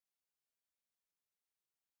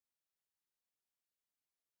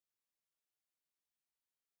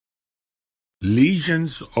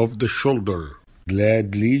Lesions of the shoulder.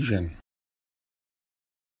 Glad lesion.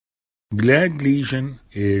 Glad lesion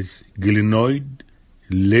is glenoid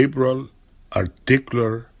labral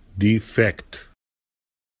articular defect.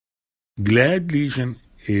 Glad lesion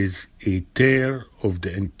is a tear of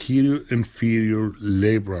the anterior inferior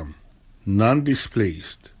labrum,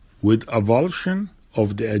 nondisplaced, with avulsion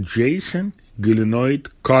of the adjacent glenoid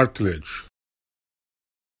cartilage.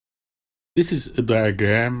 This is a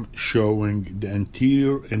diagram showing the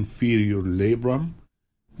anterior inferior labrum,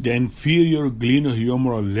 the inferior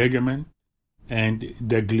glenohumeral ligament, and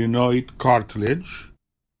the glenoid cartilage,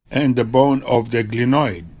 and the bone of the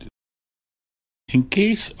glenoid. In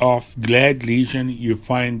case of glad lesion, you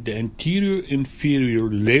find the anterior inferior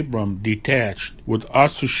labrum detached with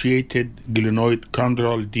associated glenoid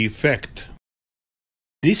chondral defect.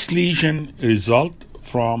 This lesion results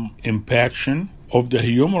from impaction of the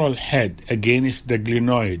humeral head against the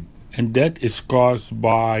glenoid, and that is caused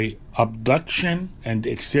by abduction and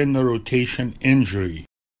external rotation injury.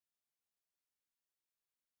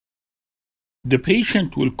 The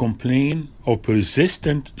patient will complain of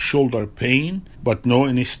persistent shoulder pain but no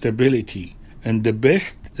instability, and the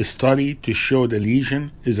best study to show the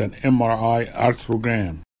lesion is an MRI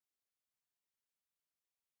arthrogram.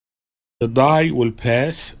 The dye will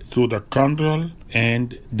pass through the chondral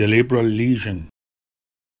and the labral lesion.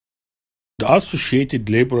 The associated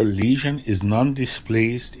labral lesion is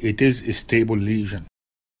non-displaced. It is a stable lesion.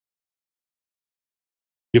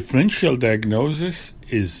 Differential diagnosis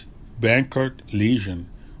is Bankart lesion,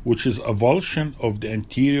 which is avulsion of the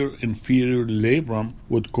anterior inferior labrum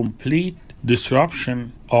with complete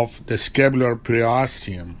disruption of the scapular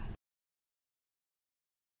periosteum.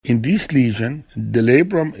 In this lesion, the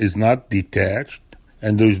labrum is not detached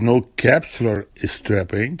and there is no capsular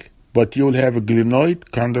stripping, but you will have a glenoid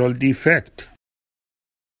chondral defect.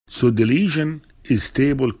 So the lesion is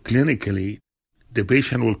stable clinically. The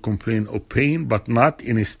patient will complain of pain but not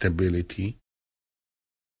instability.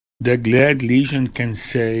 The glad lesion can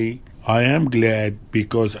say, I am glad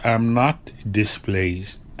because I am not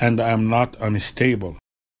displaced and I am not unstable.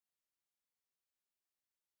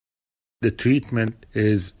 The treatment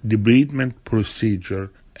is debridement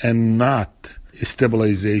procedure and not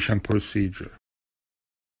stabilization procedure.